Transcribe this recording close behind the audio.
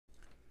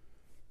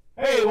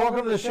Hey,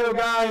 welcome to the show,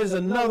 guys.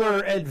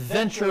 Another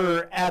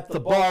adventure at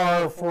the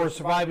bar for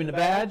Surviving the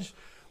Badge.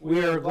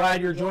 We are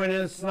glad you're joining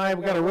us tonight.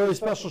 We've got a really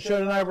special show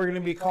tonight. We're going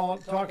to be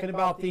talking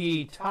about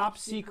the top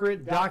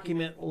secret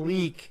document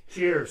leak.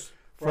 Cheers.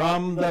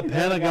 From the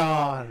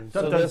Pentagon.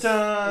 So this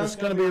is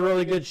going to be a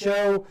really good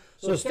show.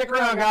 So stick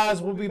around,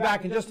 guys. We'll be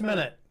back in just a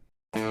minute.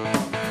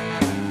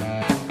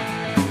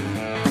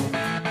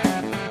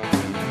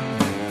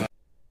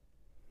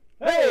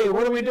 Hey,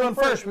 what are we doing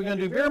first? We're going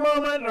to do beer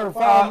moment or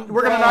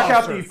we're going to knock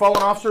out the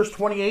Fallen Officers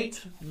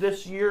 28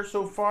 this year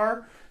so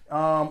far.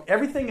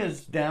 Everything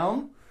is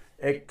down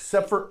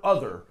except for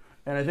other.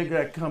 And I think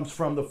that comes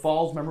from the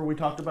falls. Remember we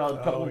talked about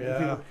a couple of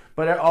people.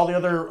 But all the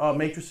other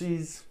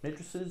matrices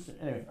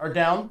anyway, are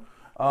down.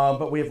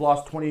 But we have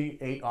lost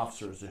 28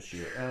 officers this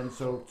year. And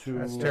so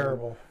that's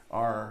terrible.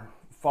 Our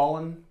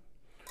fallen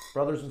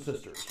brothers and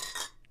sisters.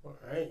 All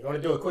right, you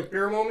want to do a quick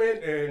beer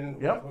moment and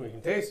we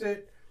can taste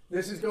it.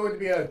 This is going to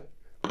be a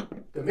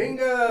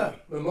Dominga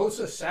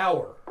Mimosa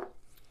Sour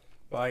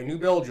by New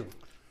Belgium.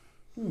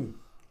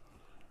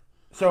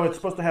 So it's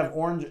supposed to have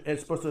orange.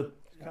 It's supposed to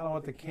kind of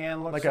what the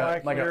can looks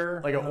like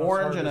an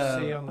orange and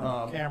see on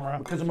the camera.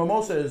 Because a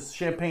mimosa is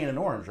champagne and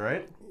orange,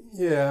 right?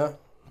 Yeah,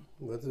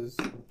 but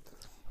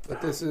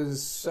this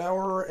is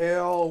sour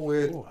ale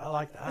with. Ooh, I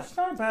like that. That's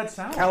not a bad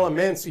sour.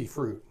 Calamansi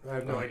fruit. I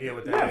have no idea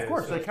what that is. Yeah, of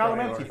course, like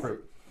calamansi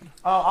fruit.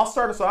 I'll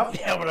start us off.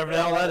 Yeah, whatever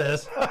the hell that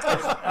is.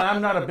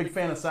 I'm not a big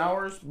fan of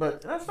sours,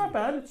 but that's not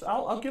bad.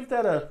 I'll give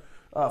that a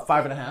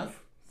 5.5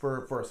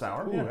 for a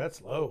sour. Ooh,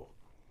 that's low.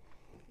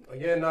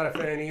 Again, not a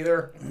fan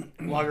either.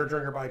 Lager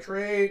drinker by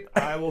trade.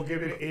 I will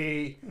give it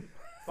a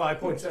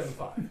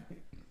 5.75.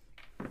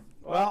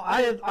 Well,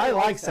 I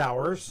like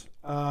sours.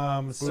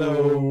 And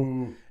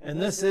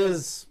this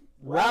is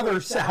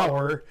rather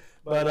sour,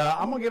 but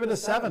I'm gonna give it a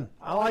 7.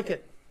 I like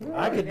it.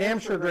 I could damn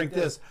sure drink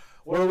this.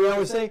 What do we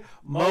always say?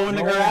 Mowing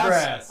the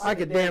grass. I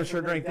could damn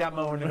sure drink that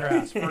mowing the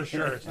grass for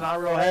sure. It's not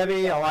real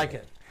heavy. I like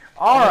it.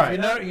 All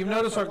right. You've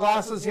noticed our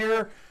glasses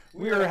here.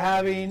 We are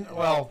having,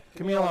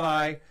 Camille and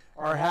I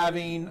are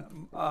having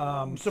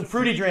some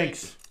fruity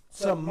drinks.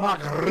 Some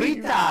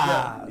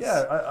margaritas.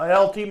 Yeah,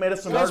 LT made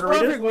us some margaritas. That's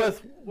perfect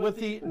with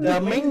the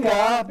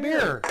Dominga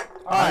beer.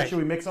 All right. Should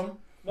we mix them?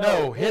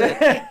 No, hit it.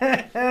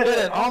 Hit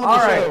it on the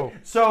show. Right.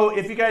 So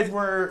if you guys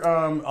were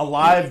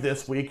alive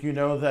this week, you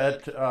know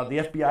that the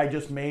FBI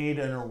just made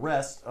an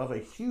arrest of a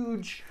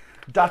huge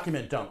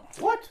document dump.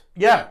 What?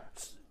 Yeah.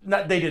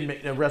 They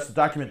didn't arrest the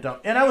document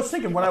dump. And I was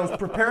thinking when I was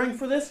preparing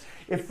for this,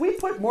 if we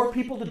put more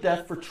people to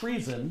death for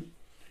treason,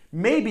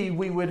 maybe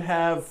we would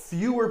have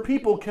fewer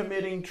people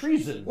committing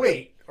treason.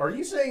 Wait, are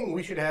you saying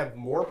we should have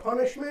more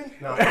punishment?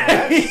 Not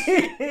less?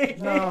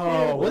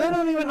 No. Well, they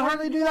don't even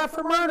hardly do that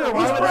for murder.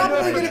 He's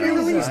probably going to be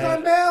released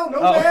on bail. No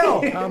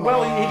bail.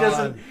 Well,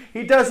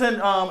 he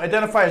doesn't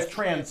identify as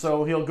trans,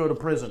 so he'll go to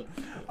prison.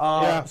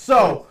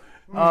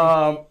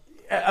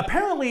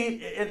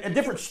 Apparently, in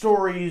different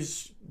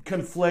stories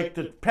conflict.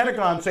 The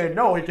Pentagon saying,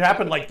 no, it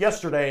happened like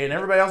yesterday, and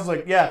everybody else is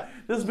like, yeah,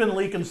 this has been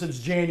leaking since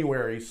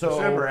January. So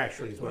December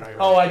actually is what I heard.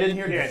 Oh, I didn't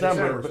hear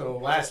December. So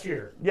last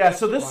year. Yeah,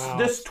 so this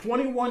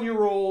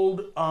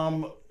 21-year-old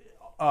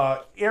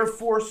Air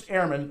Force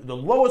airman, the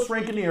lowest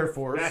rank in the Air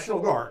Force. National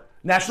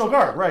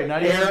Guard, right?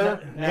 Not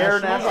Air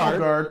National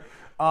Guard.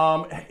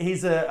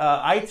 He's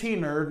a IT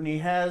nerd, and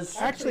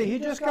he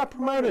just got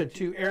promoted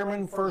to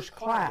Airman First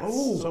Class.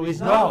 Ooh, so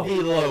he's not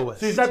the lowest.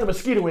 So he's not the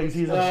mosquito wings.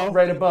 He's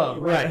right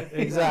above. Right,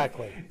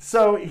 exactly.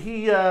 So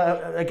he,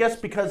 I guess,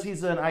 because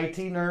he's an IT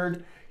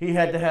nerd, he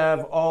had to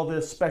have all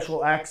this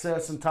special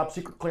access and top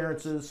secret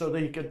clearances so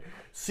that he could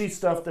see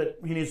stuff that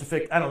he needs to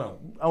fix. I don't know.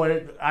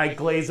 I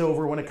glaze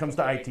over when it comes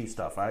to IT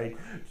stuff. I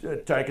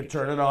could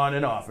turn it on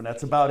and off, and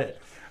that's about it.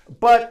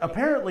 But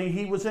apparently,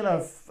 he was in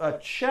a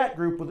chat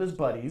group with his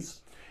buddies.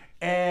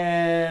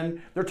 And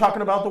they're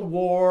talking about the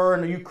war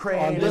and the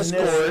Ukraine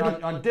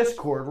on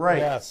Discord, right?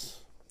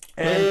 Yes.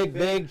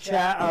 Big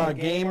chat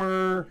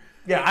gamer.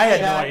 Yeah, I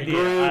had no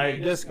idea.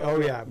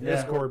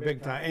 Discord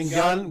big time.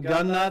 And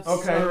gun nuts.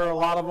 Okay. A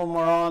lot of them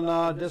are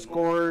on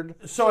Discord.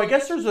 So I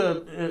guess there's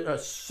a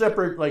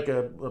separate, like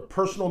a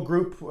personal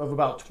group of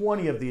about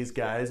 20 of these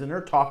guys, and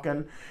they're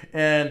talking,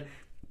 and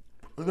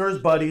there's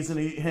buddies, and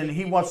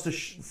he wants to.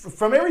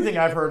 From everything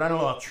I've heard, I don't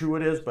know how true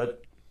it is,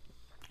 but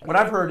what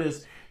I've heard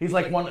is. He's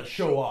like wanting to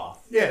show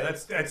off. Yeah,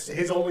 that's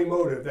his only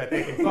motive that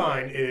they can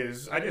find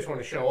is I just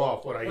want to show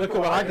off what I. Look at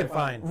what I can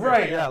find.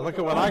 Right. Yeah. Look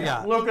at what I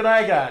got. Look what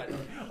I got.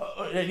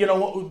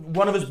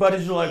 One of his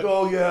buddies are like,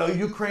 "Oh yeah,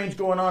 Ukraine's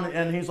going on,"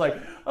 and he's like,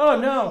 "Oh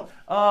no,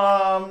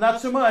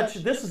 not so much.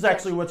 This is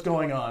actually what's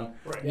going on."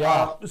 Right.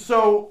 Yeah.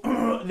 So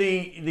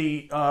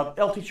the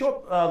LT,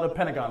 show up the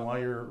Pentagon while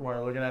you're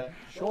looking at it.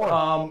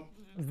 Sure.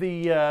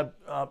 He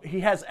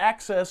has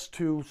access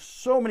to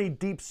so many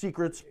deep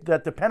secrets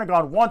that the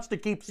Pentagon wants to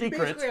keep secret.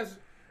 He basically has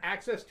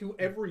access to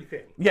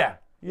everything. Yeah.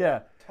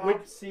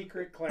 Top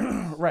secret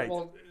clearance. Right.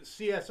 Well,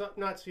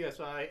 not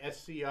CSI,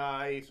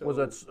 SCI. So was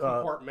that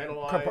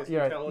compartmentalized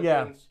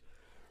intelligence?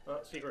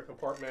 Secret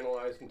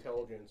compartmentalized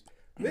intelligence.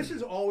 This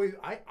is always.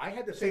 I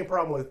had the same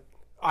problem with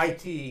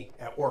IT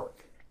at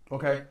work.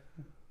 Okay.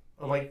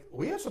 I'm like,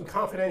 we have some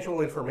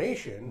confidential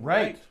information.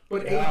 Right.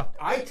 But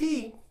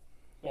IT,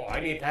 well, I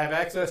need to have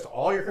access to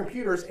all your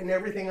computers and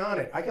everything on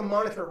it. I can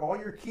monitor all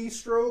your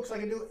keystrokes. I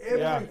can do everything.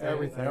 Yeah,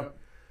 everything. Yep.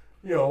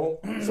 You know,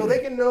 so they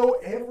can know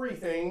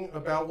everything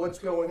about what's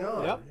going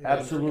on. Yep.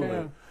 Absolutely.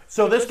 Yeah.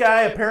 So this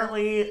guy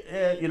apparently,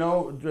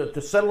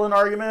 to settle an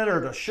argument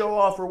or to show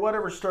off or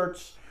whatever,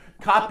 starts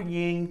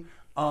copying.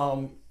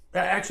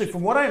 Actually,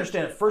 from what I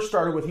understand, it first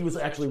started with he was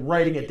actually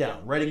writing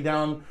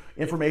down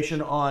information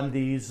on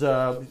these,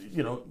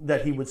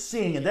 that he was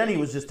seeing, and then he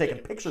was just taking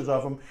pictures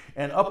of them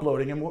and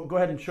uploading them. We'll go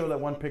ahead and show that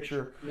one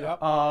picture. Yep.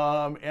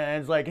 And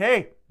it's like,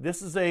 hey,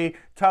 this is a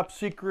top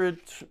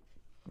secret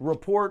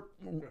report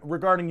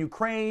regarding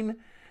Ukraine.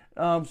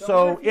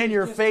 So if he in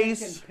your was just face.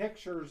 taking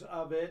pictures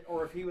of it,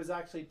 or if he was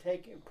actually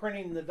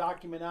printing the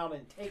document out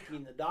and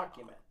taking the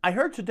document. I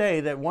heard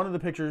today that one of the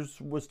pictures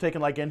was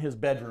taken like in his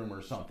bedroom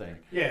or something.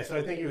 Yeah, so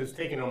I think he was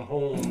taking them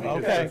home. because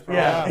Okay. that's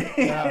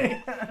probably-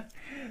 Yeah.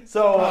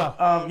 So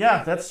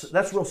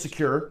that's real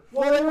secure.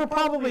 Well, they were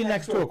probably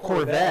next to a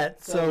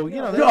Corvette, so you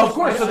know. No, of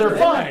course, so they're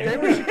fine. They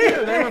were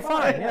secure. They were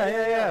fine.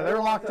 Yeah. They were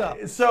locked up.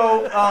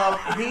 So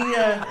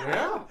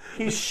Yeah.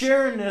 he's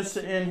sharing this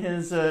in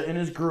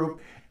his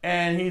group,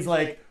 and he's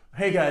like,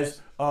 "Hey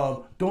guys,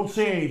 don't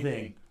say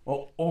anything."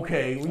 Well,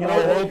 okay, Okay.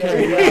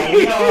 Yeah,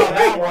 we know how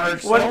that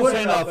works. Don't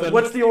say nothing.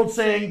 What's the old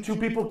saying? Two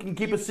people can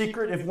keep a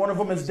secret if one of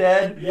them is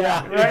dead.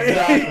 Yeah, Right?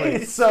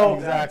 exactly.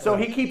 So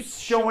he keeps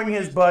showing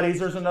his buddies.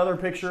 There's another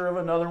picture of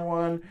another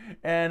one,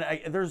 and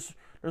there's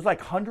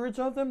like hundreds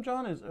of them.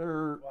 John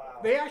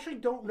They actually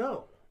don't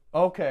know.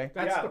 okay.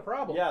 That's Yeah. the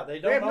problem. Yeah, they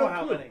don't have know no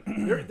how clue.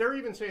 many. They're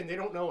even saying they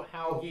don't know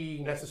how he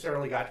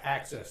necessarily got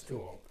access to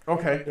them.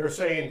 Okay. They're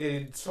saying,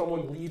 did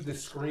someone leave the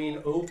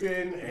screen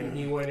open and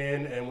he went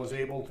in and was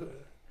able to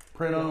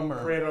Print them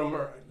or print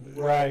them?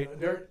 Right.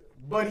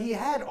 But he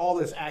had all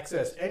this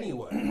access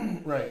anyway.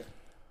 right.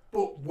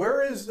 But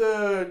where is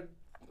the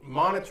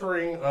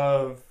monitoring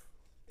of,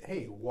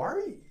 hey, why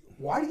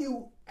do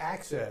you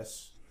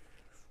access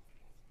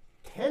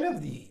 10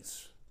 of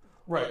these?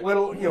 Right.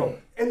 Little,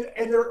 and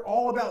they're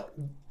all about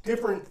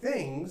different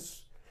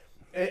things.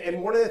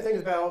 And one of the things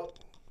about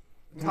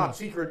top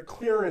secret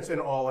clearance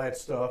and all that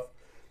stuff,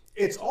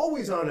 it's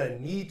always on a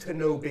need to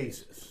know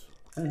basis.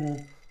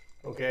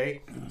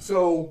 Okay?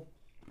 So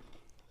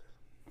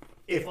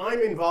if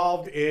I'm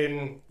involved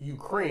in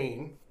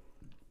Ukraine,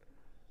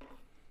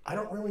 I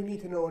don't really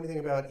need to know anything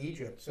about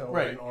Egypt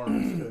selling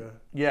arms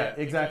Yeah,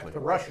 exactly. to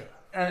Russia.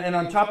 And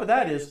on top of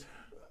that is,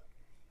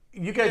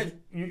 you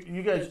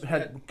guys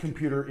had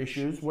computer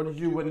issues. What did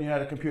you do when you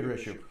had a computer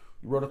issue?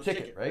 You wrote a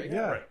ticket, right?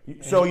 Yeah.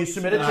 So you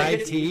submitted a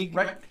ticket, IT.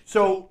 right?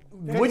 So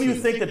wouldn't you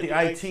think that the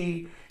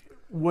IT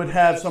would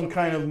have some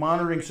kind of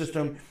monitoring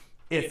system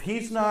if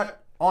he's not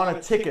on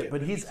a ticket,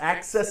 but he's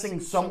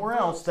accessing somewhere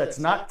else that's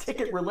not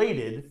ticket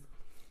related?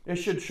 It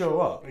should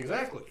show up.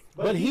 Exactly.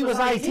 But he was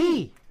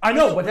IT. I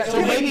know, but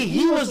So maybe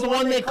he was the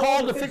one they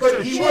called to fix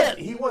their shit.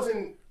 He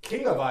wasn't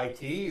king of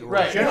IT or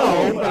Right. general.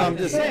 No, but I'm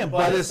just saying.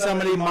 But is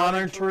somebody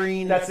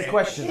monitoring? that's the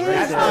question.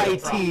 his Right?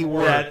 IT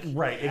work?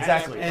 Right,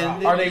 exactly.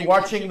 And Are they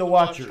watching the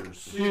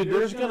watchers? Dude,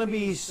 there's going to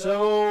be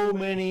so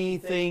many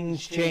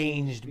things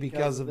changed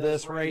because of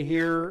this right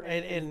here.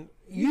 And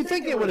you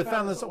think they would have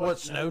found this at what,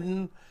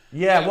 Snowden?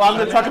 Yeah, well, I'm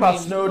going to talk about A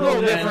Snowden little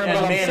and different,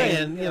 but I'm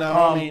Manning.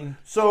 saying,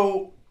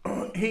 So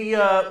he,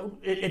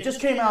 it just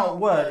came out,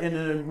 in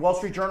the Wall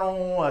Street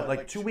Journal,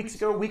 like 2 weeks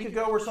ago, a week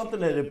ago or something,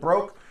 that it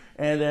broke.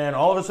 And then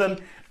all of a sudden,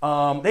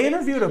 they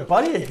interviewed a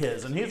buddy of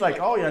his, and he's like,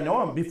 oh, yeah, I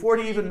know him. Before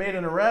he even made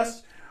an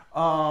arrest,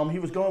 he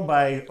was going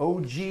by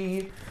OG.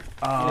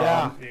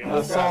 Yeah,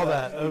 I saw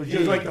that. OG. He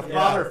was like the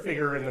father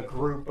figure in the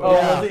group.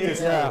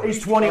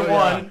 He's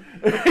 21.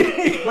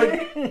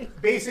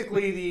 But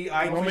basically, the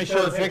IT. Want me to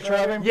show the picture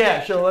of him?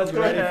 Yeah, so let's go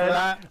Ready for ahead.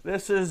 that?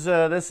 This is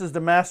the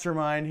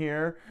mastermind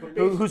here,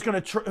 who's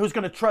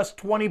gonna trust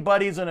 20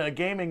 buddies in a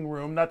gaming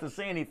room not to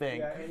say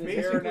anything. In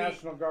his Air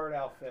National Guard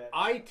outfit.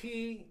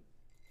 IT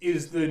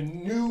is the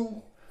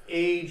new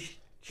age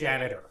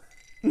janitor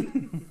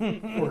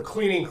or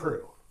cleaning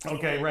crew.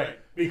 Okay, right.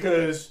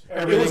 Because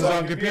Everything's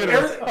on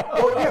computers.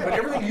 But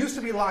everything used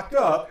to be locked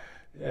up.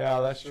 Yeah,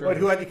 that's true. But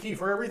who had the key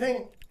for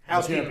everything?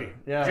 Housekeeping,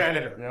 Yeah.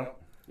 janitor. Yep.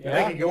 And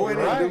they could go in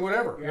and do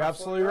whatever. You're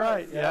absolutely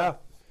right. Yeah.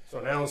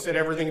 So now instead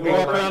everything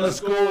Walk around the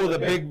school with a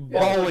big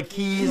ball of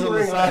keys on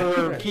the side of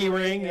her key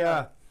ring.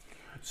 Yeah.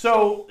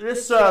 So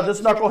this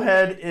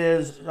knucklehead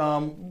is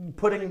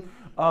putting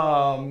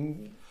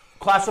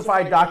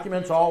classified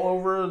documents all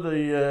over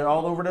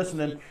this, and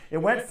then it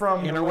went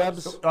from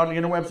Interwebs? on the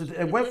interwebs.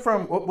 It went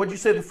from what'd you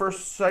say the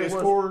first site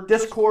Discord. was?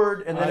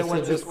 Discord, and then I it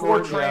went said to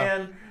Discord,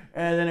 Fortran,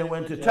 and then it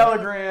went to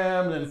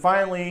Telegram, and then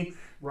finally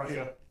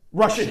Russia.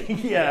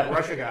 yeah.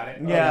 Russia got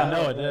it. Yeah,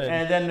 no, it did.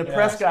 And then the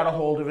press got a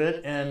hold of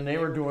it, and they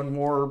were doing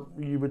more.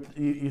 You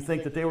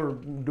think that they were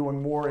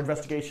doing more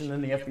investigation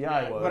than the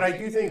FBI was? But I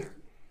do think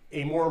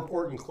a more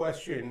important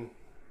question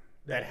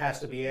that has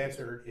to be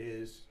answered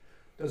is,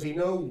 Does he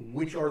know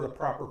which are the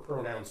proper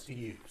pronouns to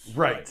use?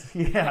 Right.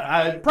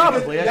 Yeah.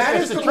 Probably. That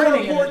is It's the more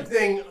training. important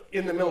thing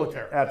in the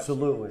military.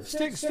 Absolutely.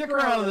 Stick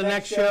around to the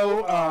next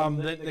show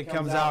that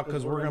comes out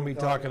because we're going to be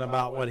talking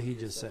about what he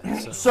just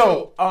said.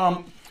 So,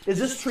 is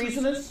this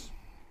treasonous,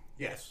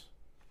 Yes.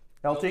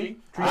 LT?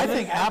 I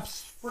think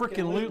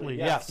absolutely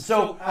yes.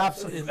 So,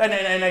 absolutely.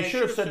 and I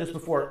should have said this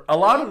before. A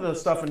lot of the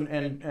stuff,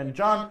 and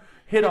John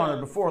hit on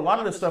it before. A lot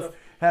of this stuff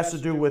has to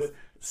do with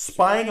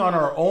spying on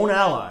our own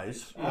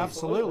allies.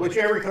 Absolutely. Which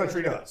every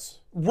country does.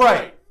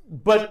 Right.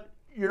 But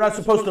you're not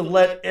supposed to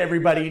let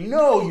everybody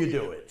know you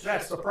do it.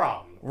 That's the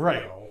problem.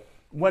 Right. You know.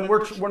 When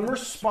we're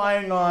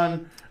spying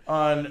on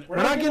we're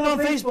not getting on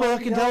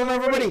Facebook and telling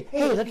everybody,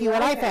 hey, look at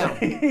what I found.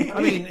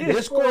 I mean,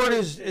 Discord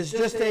is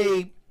just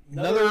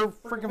another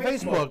freaking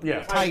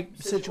Facebook type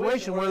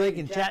situation where they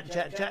can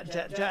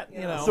chat,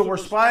 you know. So we're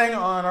spying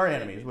on our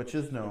enemies, which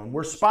is known.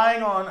 We're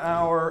spying on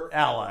our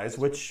allies,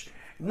 which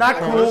not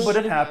cool, but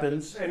it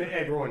happens. And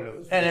everyone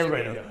knows. And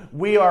everybody knows.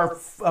 We are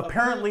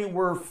apparently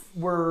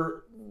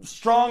we're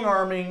strong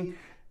arming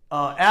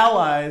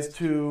allies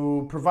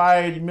to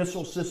provide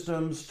missile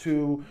systems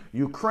to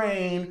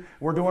Ukraine.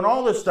 We're doing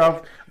all this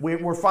stuff.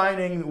 We're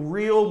finding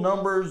real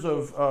numbers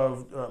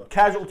of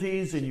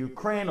casualties in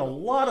Ukraine. A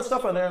lot of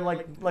stuff on there, and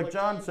like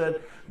John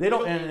said, they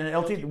don't. And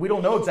LT, we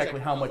don't know exactly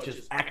how much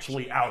is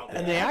actually out there.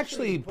 And they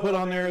actually put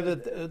on there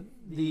that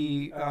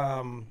the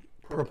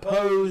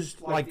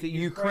proposed, like, that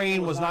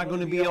Ukraine was not going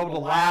to be able to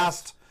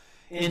last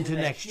into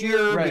next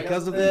year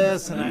because of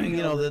this, and you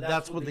know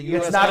that's what the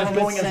U.S. It's not as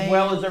government's going saying. as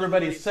well as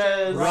everybody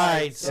says.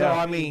 Right. So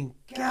I mean,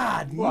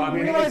 God, you I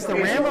mean, realize the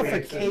it's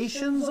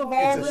ramifications of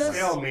all It's a this?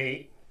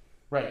 stalemate.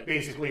 Right.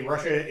 Basically,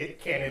 Russia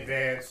can't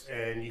advance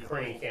and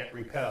Ukraine can't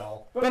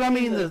repel. But I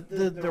mean,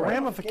 the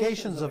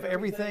ramifications of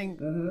everything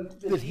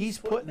that he's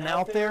putting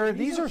out there,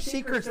 these are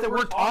secrets that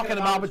we're talking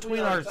about between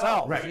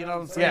ourselves. Right. You know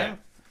what I'm saying? Yeah.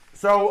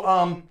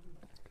 So,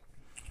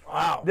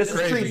 Wow. this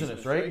crazy. is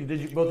treasonous, right? Did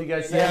you both of you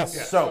guys say?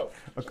 Yes. So,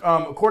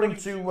 according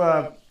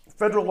to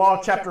Federal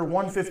Law, Chapter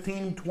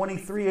 115,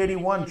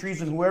 2381,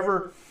 treason,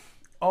 whoever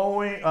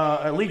owing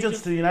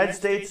allegiance to the United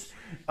States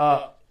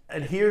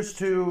adheres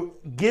to,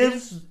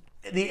 gives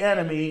the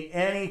enemy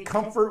any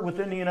comfort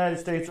within the United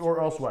States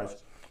or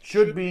elsewise,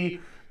 should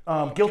be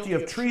guilty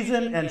of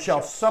treason and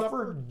shall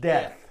suffer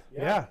death.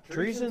 Yeah.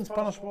 Treason's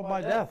punishable by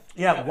death.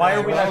 Yeah, why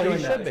are we not Well, doing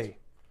he that? should be.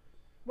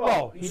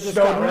 Well, he just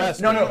got Snowden?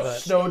 arrested. No, but-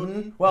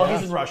 Snowden. Well,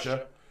 he's in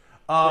Russia.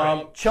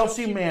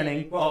 Chelsea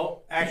Manning.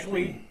 Well,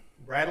 actually,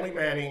 Bradley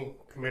Manning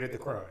committed the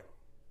crime.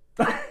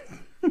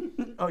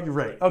 Oh, you're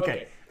right.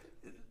 Okay.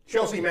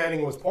 Chelsea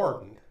Manning was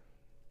pardoned.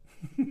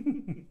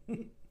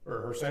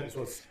 Or her sentence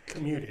was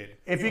commuted.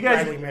 If you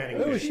guys- Bradley Manning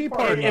Who was did. she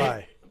pardoned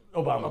by?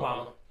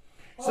 Obama.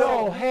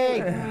 So,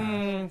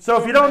 hey. So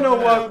if you don't know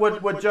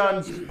what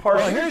John's part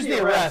Well, here's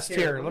the arrest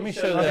here. Let me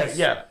show this.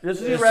 yeah,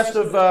 this is the arrest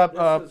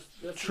of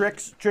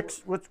Tricks.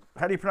 What?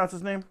 How do you pronounce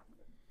his name?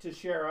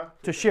 Teixeira.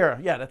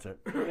 Yeah, that's it.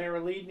 They were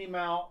leading him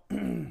out.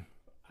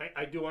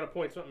 I do want to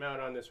point something out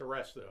on this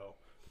arrest, though.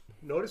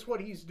 Notice what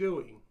he's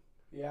doing.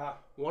 Yeah.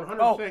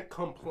 100%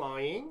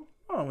 complying,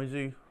 Oh, is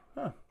he?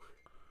 Huh.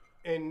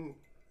 and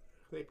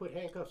they put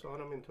handcuffs on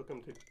him and took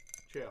him to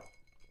jail.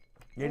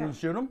 You didn't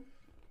shoot him?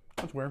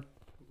 That's weird.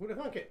 Who'd have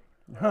thunk it?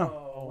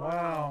 Oh,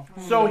 wow.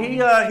 So he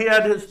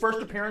had his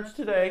first appearance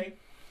today,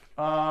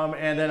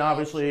 and then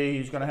obviously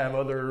he's going to have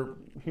other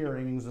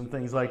hearings and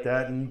things like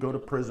that, and go to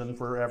prison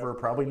forever.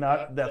 Probably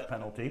not death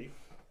penalty,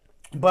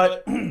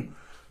 but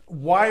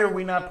why are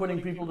we not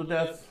putting people to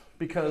death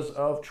because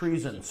of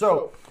treason?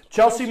 So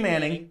Chelsea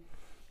Manning,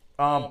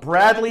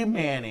 Bradley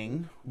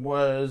Manning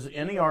was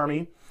in the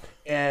Army,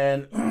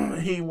 and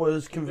he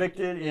was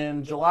convicted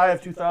in July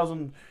of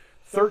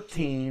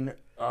 2013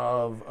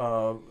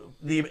 of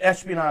the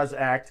Espionage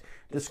Act,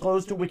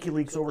 disclosed to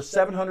WikiLeaks over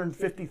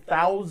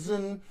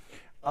 750,000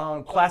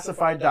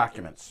 classified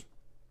documents.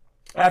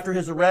 After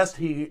his arrest,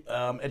 he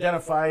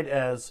identified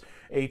as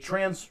a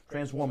trans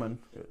woman,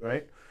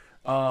 right?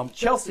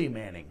 Chelsea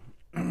Manning,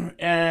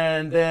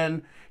 and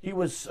then he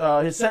was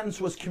his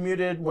sentence was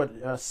commuted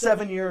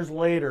 7 years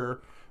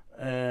later,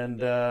 and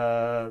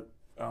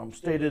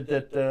stated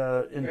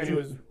that And he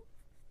was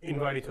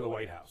invited to the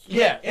White House.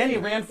 yeah, and he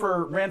ran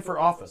for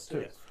office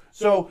too. Yes.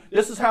 So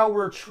this is how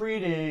we're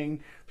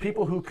treating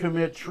people who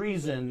commit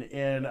treason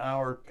in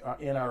our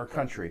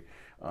country.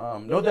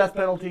 No death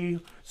penalty,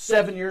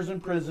 7 years in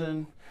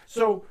prison.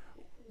 So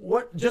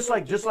what? Just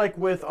like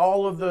with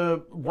all of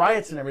the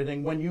riots and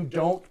everything, when you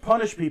don't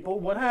punish people,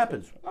 what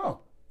happens? Oh,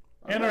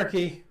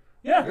 Anarchy.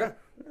 yeah.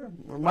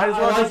 Might as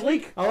well just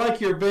leak. I like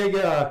your big,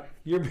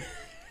 your.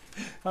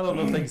 I don't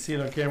know if they can see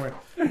it on camera.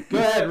 Go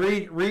ahead,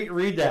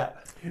 read that.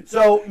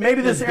 So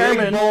maybe this Big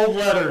airman, bold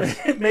letters.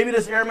 maybe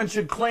this airman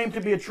should claim to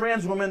be a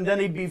trans woman, then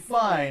he'd be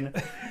fine.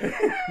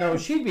 No,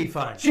 she'd be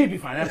fine. She'd be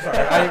fine. I'm sorry.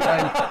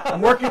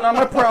 I'm working on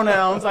my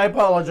pronouns. I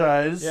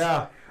apologize.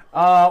 Yeah.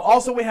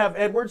 Also, we have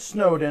Edward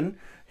Snowden.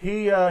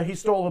 He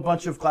stole a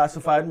bunch of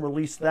classified and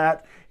released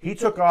that. He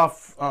took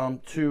off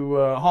to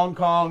Hong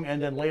Kong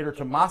and then later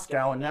to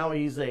Moscow, and now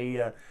he's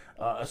a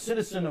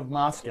citizen of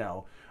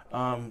Moscow.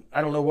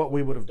 I don't know what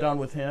we would have done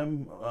with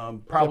him.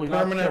 Probably The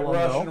permanent not kill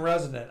him, Russian though.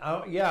 resident.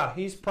 Oh, yeah,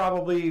 he's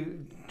probably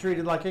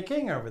treated like a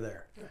king over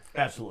there.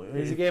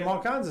 Absolutely. He gave him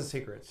all kinds of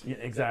secrets. Yeah,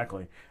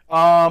 exactly.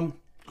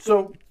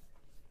 So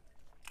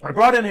I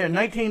brought in here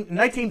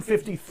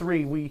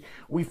 1953.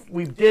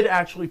 We did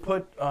actually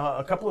put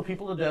a couple of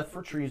people to death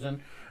for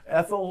treason.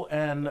 Ethel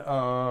and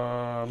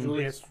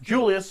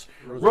Julius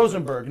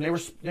Rosenberg, and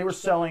they were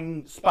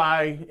selling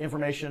spy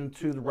information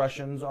to the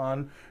Russians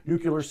on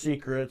nuclear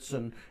secrets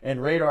and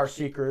radar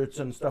secrets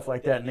and stuff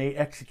like that. And they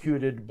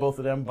executed both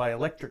of them by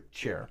electric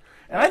chair.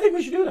 And I think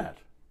we should do that.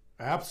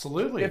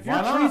 Absolutely. If you're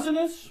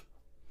treasonous,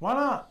 why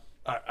not?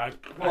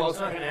 Well, it's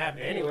not going to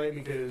happen anyway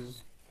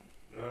because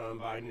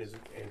Biden is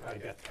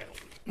anti-death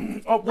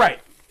penalty. Oh, right.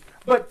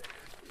 But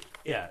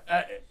yeah.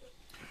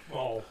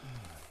 Well,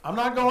 I'm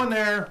not going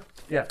there.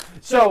 Yeah.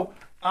 So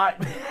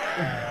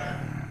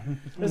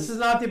This is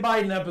not the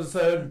Biden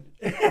episode.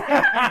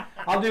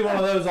 I'll do one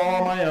of those all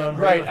on my own.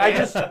 right. I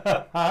just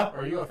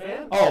are you a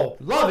fan? Oh,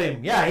 love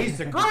him. Yeah, he's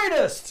the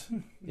greatest.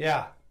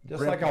 Yeah,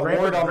 just like a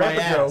word on my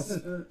Grandpa ass.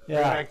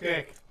 Yeah, Back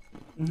dick.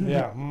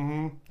 yeah.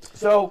 Mm-hmm.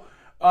 so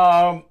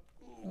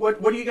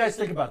what do you guys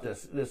think about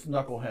this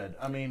knucklehead?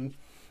 I mean,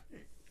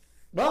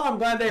 Well, I'm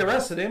glad they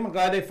arrested him. I'm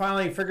glad they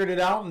finally figured it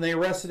out and they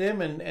arrested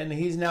him, and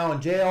he's now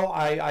in jail.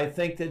 I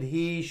think that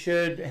he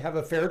should have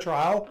a fair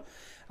trial.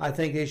 I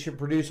think they should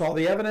produce all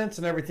the evidence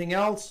and everything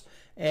else.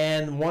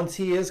 And once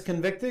he is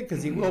convicted,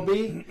 because he will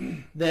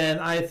be, then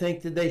I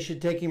think that they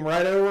should take him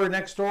right over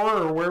next door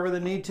or wherever they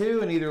need to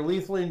and either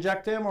lethally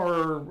inject him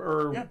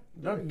or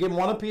give him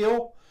one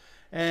appeal.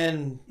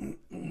 And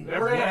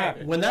Never gonna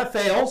happen. when that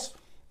fails,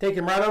 take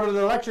him right over to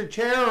the electric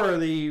chair or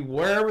the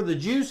wherever the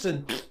juice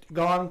and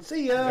gone.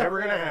 See ya. Never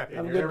going to happen.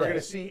 Have a You're good never day.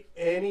 going to see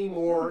any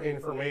more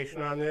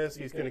information on this.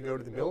 He's going to go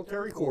to the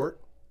military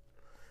court.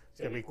 He's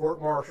going to be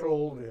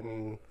court-martialed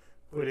and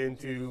put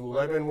into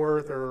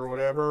Leavenworth or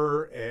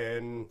whatever,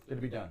 and it'll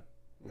be done.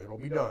 it'll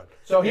be done.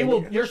 So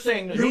And you're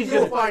saying that you'll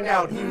gonna, find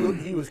out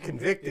he was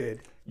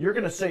convicted. you're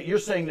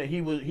saying that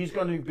he's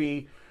going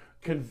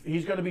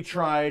to be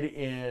tried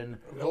in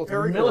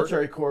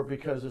Military court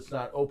because it's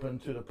not open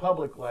to the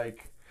public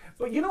like.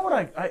 But you know what?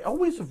 I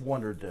always have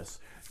wondered this.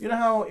 You know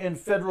how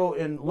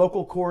in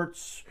local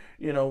courts,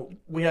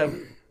 we have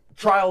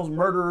trials,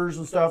 murderers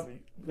and stuff.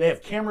 They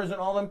have cameras in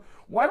all of them.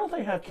 Why don't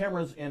they have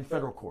cameras in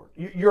federal court?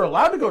 You're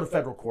allowed to go to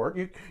federal court.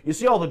 You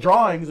see all the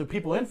drawings of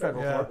people in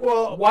federal court.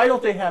 Well, why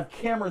don't they have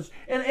cameras?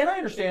 And I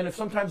understand if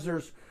sometimes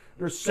there's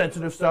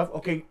sensitive stuff.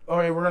 Okay,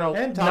 we're gonna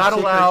And top not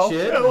secret allow.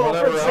 shit. well, for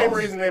whatever the same else.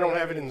 reason they don't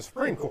have it in the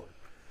Supreme Court.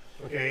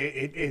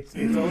 Okay, it's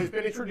always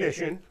been a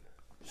tradition,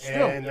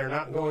 Still. and they're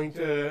not going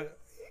to.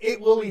 It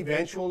will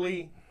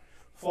eventually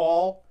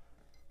fall,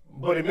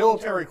 but in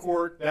military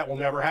court that will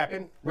never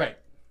happen. Right.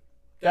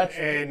 That's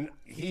And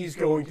he's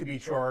going to be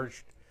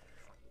charged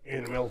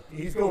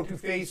he's going to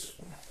face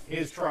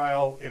his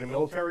trial in a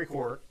military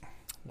court.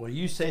 Well,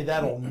 you say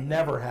that'll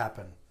never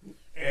happen.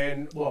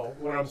 And well,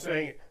 what I'm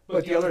saying,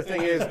 but the other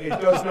thing is, it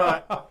does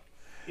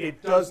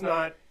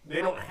not.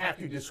 They don't have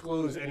to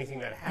disclose anything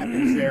that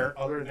happens there,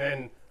 other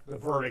than the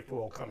verdict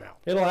will come out.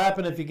 It'll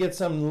happen if you get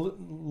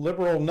some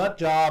liberal nut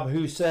job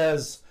who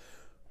says,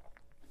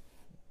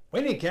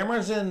 "We need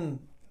cameras in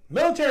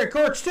military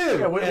courts too."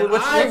 Yeah, and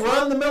let's- I let's-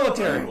 run the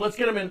military. let's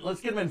get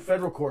them in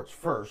federal courts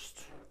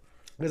first.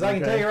 Because I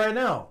can Okay. tell you right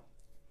now,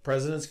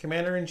 President's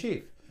commander in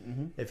chief.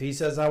 If he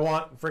says I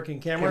want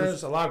freaking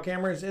cameras, allow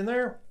cameras in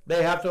there,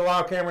 they have to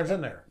allow cameras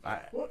in there.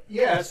 Well,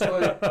 yes,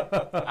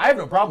 but I have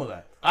no problem with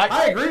that.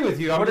 I agree with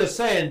you. I'm just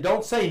saying,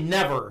 don't say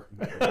never.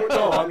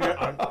 no,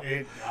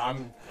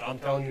 I'm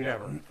telling you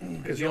never,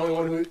 because the only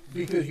one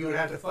because you would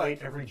have to fight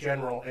every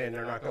general, and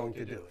they're not going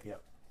to do it.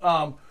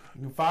 Yeah.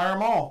 You can fire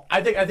them all.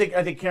 I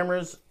think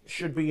cameras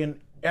should be in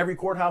every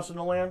courthouse in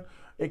the land.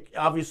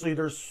 Obviously,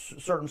 there's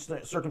certain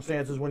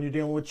circumstances when you're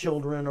dealing with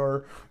children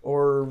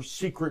or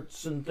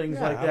secrets and things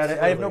Yeah, like that. I have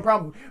absolutely. no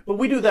problem. But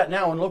we do that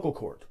now in local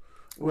court.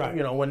 Right.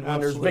 When there's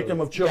Absolutely.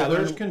 victim of children. Yeah,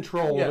 there's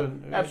control. Yeah,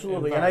 in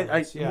absolutely.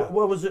 violence, And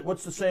what was it?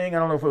 What's the saying? I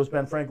don't know if it was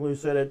Ben Franklin who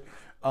said it.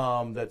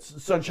 That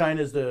sunshine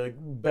is the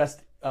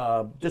best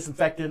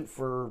disinfectant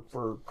for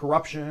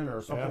corruption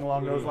or something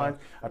along those lines.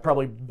 I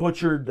probably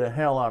butchered the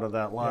hell out of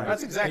that line.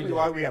 That's exactly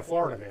why we have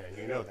Florida Man.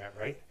 You know that,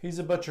 right? He's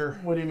a butcher.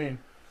 What do you mean?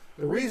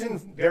 The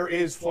reason there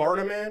is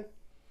Florida Man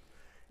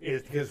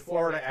is because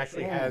Florida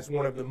actually has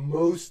one of the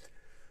most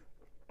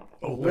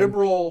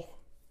liberal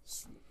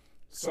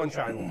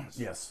sunshine laws.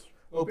 Yes.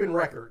 Open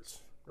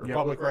records or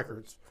public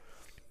records.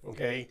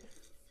 Okay,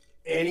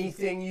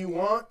 anything you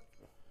want,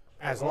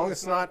 as long as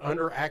it's not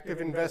under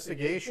active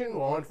investigation,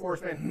 law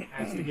enforcement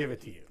has to give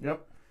it to you.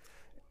 Yep.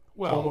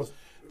 Well, Almost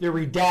the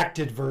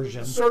redacted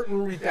version. certain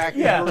redacted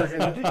Yeah.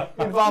 versions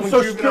involving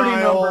Social security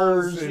juveniles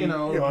numbers, and,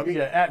 I mean,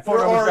 there phone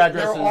numbers, are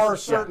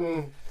addresses.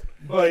 certain,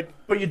 but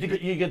But you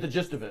get the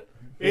gist of it.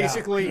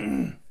 basically,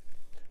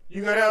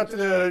 you go down to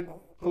the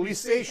police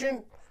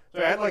station.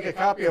 So I had like a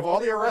copy of all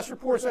the arrest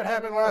reports that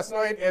happened last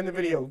night and the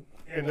video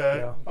and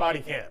the body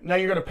cam. Now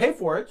you're going to pay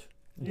for it.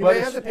 You may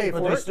have to pay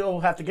but for they it. still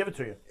have to give it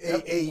to you.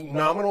 A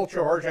nominal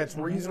charge that's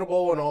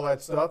reasonable and all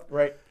that stuff.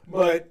 Right.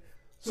 But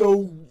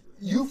so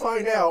you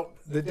find out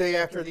the day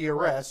after the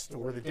arrest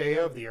or the day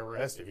of the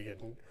arrest, if you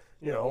get,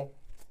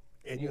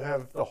 and you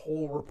have the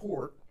whole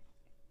report.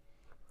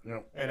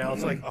 Yep. And now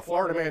it's like a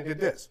Florida man did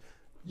this.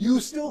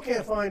 You still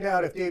can't find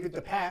out if David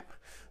DePape,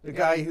 the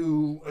guy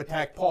who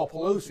attacked Paul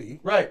Pelosi,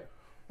 Right.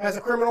 has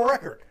a criminal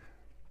record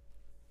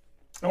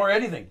Or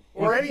anything.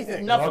 or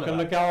anything. Nothing Welcome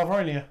about to it.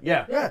 California.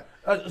 Yeah.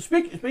 Yeah.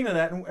 Speaking of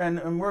that,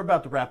 and we're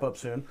about to wrap up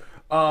soon,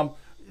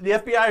 the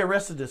FBI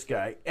arrested this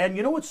guy. And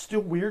you know what's still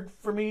weird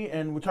for me?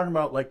 And we're talking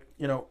about,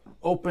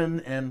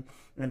 open and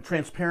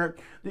transparent.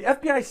 The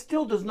FBI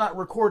still does not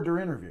record their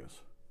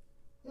interviews.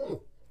 Isn't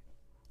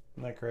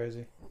that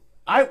crazy?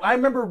 I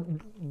remember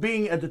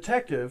being a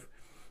detective,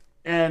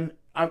 and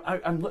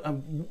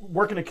I'm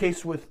working a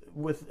case with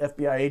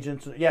FBI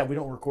agents. Yeah, we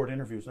don't record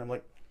interviews. And I'm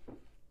like,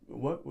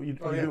 what? You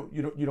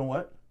don't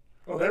what?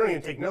 Oh, they don't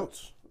even take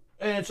notes.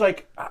 And it's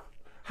like,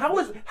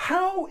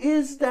 how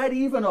is that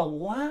even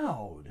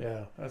allowed?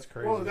 Yeah, that's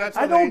crazy. Well, that's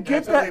I how don't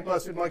that's get how that. they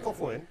busted Michael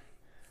Flynn.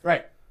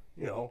 Right.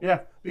 Yeah.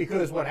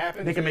 Because what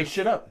happens They can make is-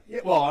 shit up.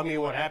 Yeah, well, I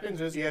mean, what happens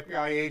is the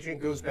FBI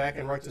agent goes back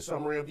and writes a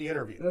summary of the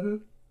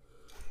interview.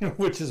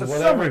 Which is A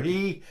whatever summary.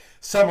 he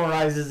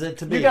summarizes it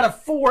to be. You got a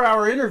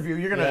 4-hour interview.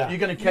 You're Yeah.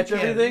 gonna catch You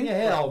can't- everything?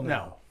 hell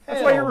no.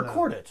 That's why you Hell no.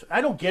 record it. I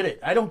don't get it.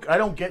 I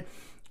don't get.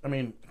 I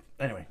mean,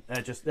 anyway,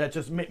 that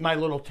just my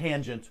little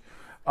tangent.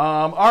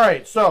 All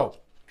right, so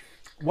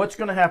what's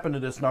going to happen to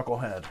this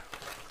knucklehead?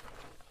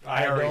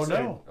 I don't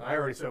know. I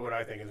already said what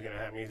I think is going to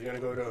happen. He's going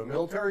to go to a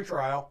military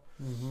trial.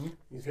 Mm-hmm.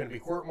 He's going to be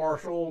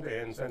court-martialed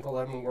and sent to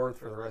Leavenworth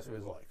for the rest of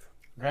his life.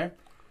 Okay,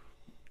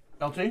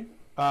 LT.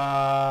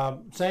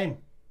 Same.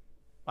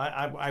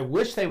 I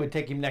wish they would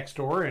take him next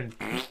door and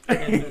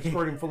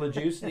squirt him full of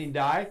juice and he'd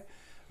die.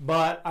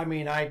 But I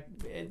mean,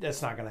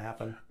 that's not going to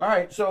happen. All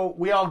right, so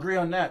we all agree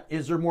on that.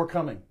 Is there more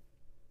coming?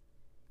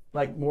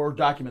 Like more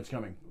documents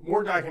coming?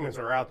 More documents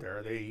are out there.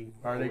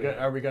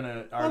 Are we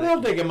gonna? Well, they'll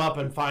dig him up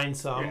and find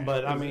some, Yeah,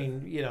 but I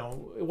mean,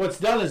 what's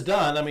done is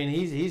done. I mean,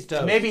 he's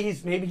toast. Maybe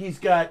he's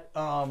got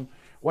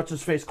what's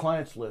his face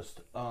clients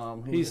list.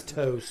 He's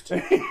toast.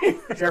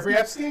 Jeffrey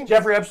Epstein?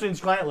 Jeffrey Epstein's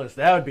client list.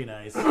 That would be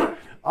nice.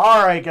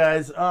 All right,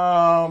 guys.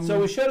 So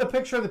we showed a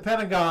picture of the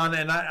Pentagon,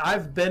 and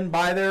I've been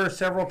by there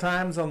several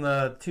times on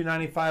the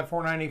 295,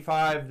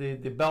 495, the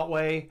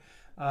Beltway,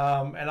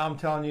 and I'm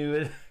telling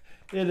you,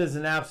 it is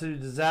an absolute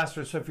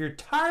disaster. So if you're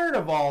tired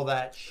of all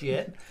that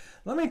shit,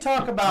 let me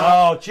talk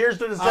about. Oh, cheers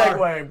to the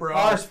segue, bro.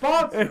 Our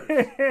sponsor.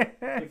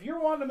 If you're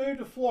wanting to move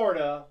to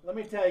Florida, let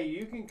me tell you,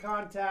 you can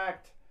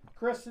contact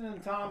Kristen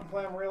and Tom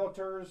Clem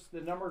Realtors.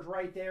 The number's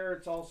right there.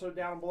 It's also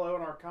down below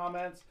in our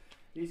comments.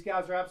 These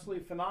guys are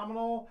absolutely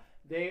phenomenal.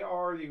 They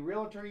are the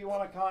realtor you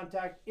want to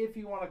contact if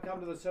you want to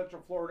come to the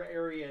Central Florida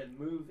area and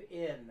move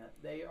in.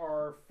 They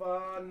are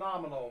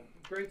phenomenal.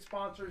 Great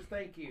sponsors.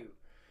 Thank you.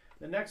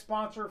 The next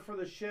sponsor for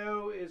the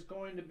show is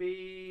going to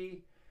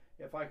be,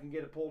 if I can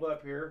get it pulled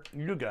up here,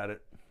 You got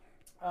it.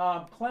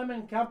 Clem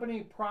and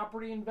Company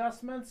Property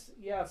Investments.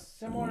 Yes,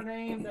 similar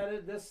name.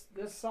 This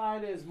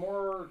side is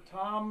more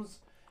Tom's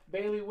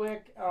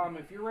bailiwick.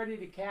 If you're ready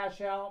to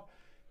cash out,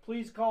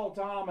 please call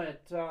Tom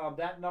at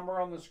that number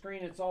on the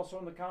screen. It's also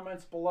in the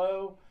comments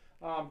below.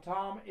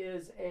 Tom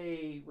is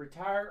he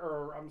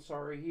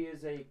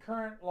is a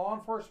current law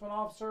enforcement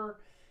officer.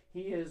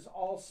 He is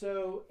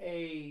also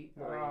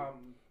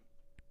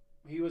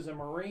he was a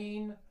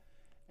Marine,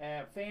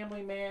 a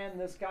family man.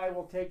 This guy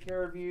will take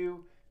care of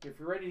you. If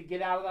you're ready to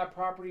get out of that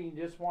property and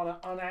you just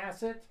want to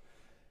unass it,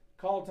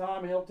 call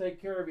Tom. He'll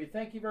take care of you.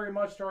 Thank you very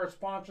much to our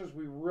sponsors.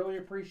 We really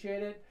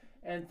appreciate it.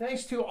 And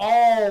thanks to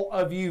all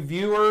of you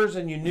viewers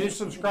and you new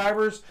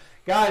subscribers.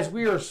 Guys,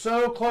 we are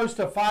so close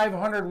to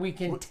 500. We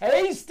can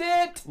taste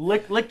it.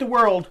 Lick the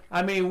world.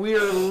 I mean, we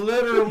are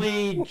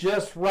literally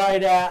just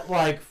right at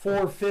like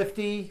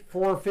 450,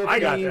 I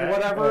got that.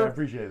 whatever. I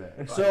appreciate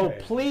that. So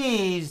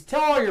please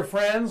tell all your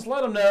friends,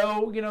 let them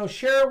know,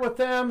 share it with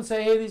them.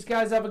 Say, hey, these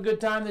guys have a good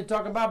time. They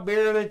talk about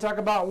beer. They talk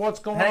about what's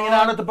going on. Hanging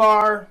out at the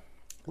bar.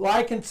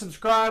 Like and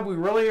subscribe. We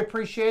really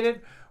appreciate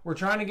it. We're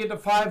trying to get to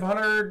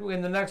 500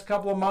 in the next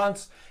couple of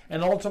months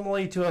and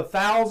ultimately to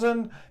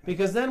 1,000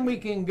 because then we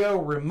can go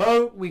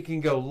remote, we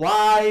can go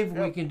live,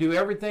 we can do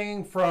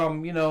everything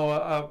from,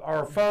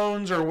 our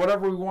phones or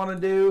whatever we want to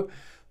do.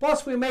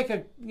 Plus we make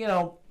a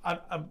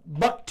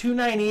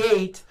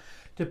 $1.298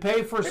 to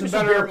pay for some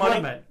some better beer money.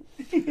 equipment.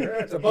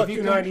 It's about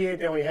 $298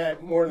 than we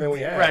had, more than we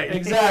had. Right.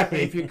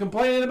 Exactly. If you're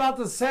complaining about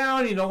the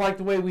sound, you don't like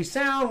the way we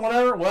sound,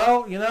 whatever,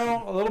 well,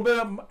 a little bit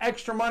of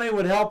extra money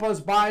would help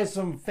us buy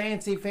some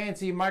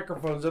fancy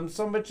microphones. And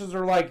some bitches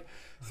are like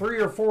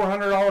 $300 or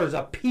 $400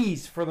 a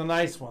piece for the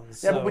nice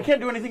ones. Yeah, but we can't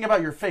do anything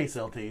about your face,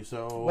 LT.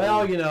 So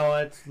Well,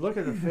 it's look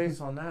at the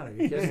face on that. Are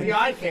you It's kidding the me?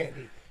 eye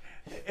candy.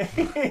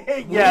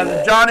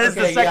 yeah, John is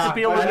the Okay, sex yeah,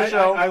 appeal of But the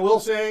show. I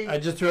will say, I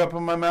just threw up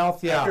in my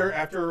mouth. Yeah.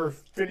 after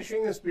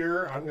finishing this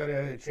beer, I'm going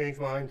to change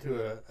mine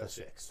to a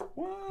 6.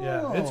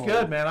 Yeah, it's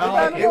good, man. I Not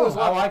like bad it. at all.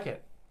 I like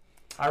it.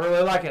 I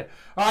really like it.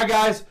 All right,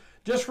 guys,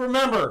 just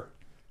remember,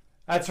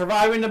 At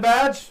Surviving the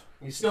Badge,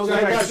 You still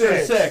I got got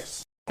your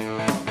six.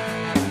 6.